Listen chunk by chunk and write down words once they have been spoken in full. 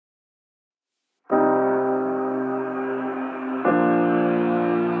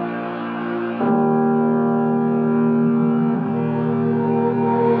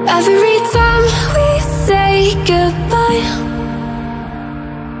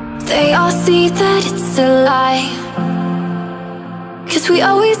they all see that it's a lie. 'Cause we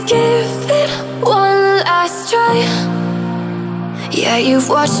always give it one last try. Yeah, you've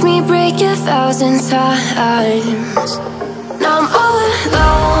watched me break 1,000 times. Now I'm all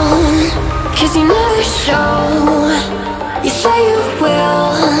alone, 'cause you never show. You say you will,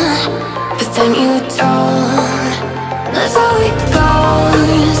 but then you don't. That's how it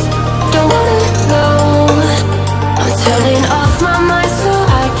goes, don't wanna know. I'm turning off my mind so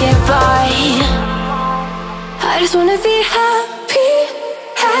I get by. I just wanna be happy,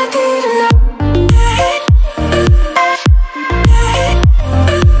 happy tonight.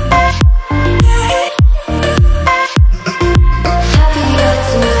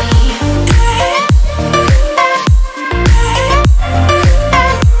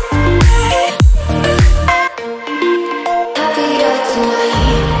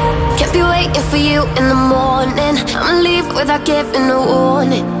 Without giving a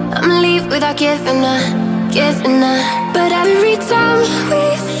warning, I'ma leave without giving a. But every time we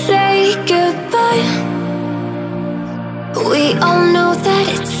say goodbye, we all know that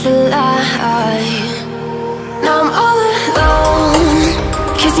it's a lie. Now I'm all alone,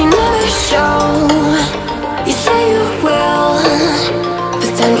 'cause you never show. You say you will,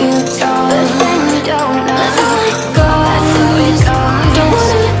 but then you don't. That's how it goes, don't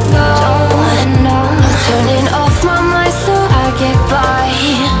wanna know. I'm turning off my mind so I get by.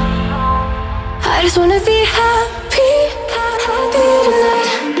 I just wanna be happy, happy tonight.